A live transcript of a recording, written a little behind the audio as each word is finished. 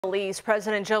Police,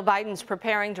 President Joe Biden's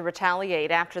preparing to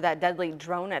retaliate after that deadly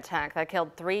drone attack that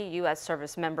killed 3 U.S.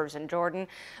 service members in Jordan.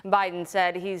 Biden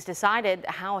said he's decided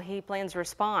how he plans to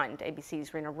respond.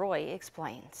 ABC's Rena Roy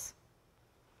explains.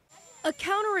 A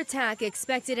counterattack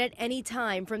expected at any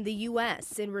time from the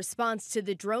U.S. in response to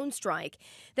the drone strike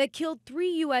that killed 3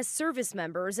 U.S. service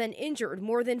members and injured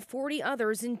more than 40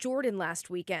 others in Jordan last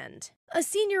weekend. A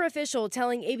senior official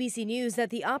telling ABC News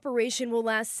that the operation will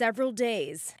last several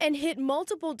days and hit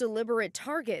multiple deliberate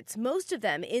targets, most of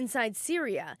them inside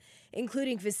Syria,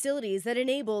 including facilities that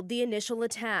enabled the initial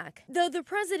attack. Though the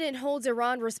president holds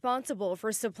Iran responsible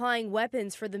for supplying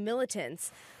weapons for the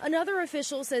militants, another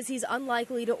official says he's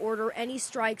unlikely to order any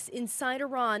strikes inside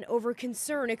Iran over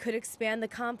concern it could expand the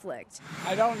conflict.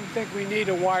 I don't think we need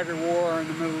a wider war in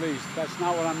the Middle East. That's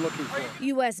not what I'm looking for.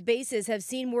 U.S. bases have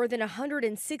seen more than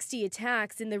 160 attacks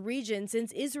in the region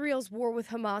since Israel's war with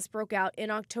Hamas broke out in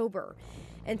October.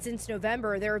 And since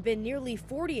November, there have been nearly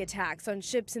 40 attacks on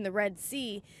ships in the Red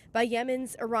Sea by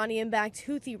Yemen's Iranian-backed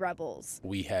Houthi rebels.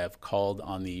 We have called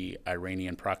on the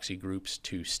Iranian proxy groups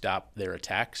to stop their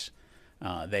attacks.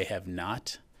 They have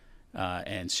not,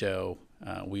 and so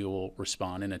we will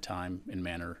respond in a time and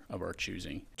manner of our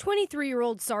choosing.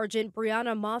 23-year-old Sergeant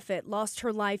Brianna Moffitt lost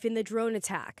her life in the drone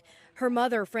attack. Her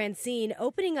mother, Francine,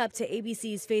 opening up to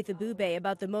ABC's Faith Abube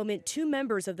about the moment 2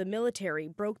 members of the military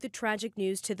broke the tragic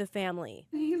news to the family.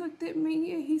 He looked at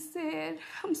me and he said,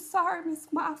 "I'm sorry, Miss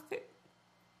Moffitt,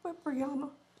 but Brianna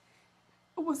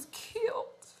was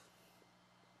killed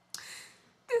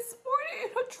this morning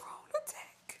in a drone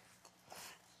attack."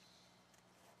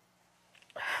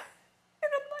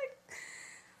 And I'm like,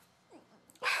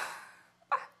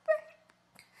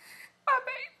 my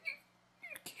baby,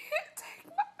 you can't take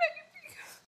my baby.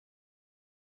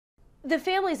 The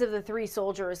families of the 3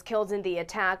 soldiers killed in the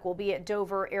attack will be at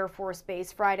Dover Air Force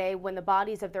Base Friday when the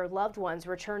bodies of their loved ones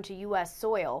return to U.S.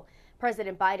 soil.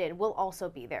 President Biden will also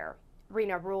be there.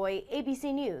 Rena Roy,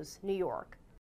 ABC News, New York.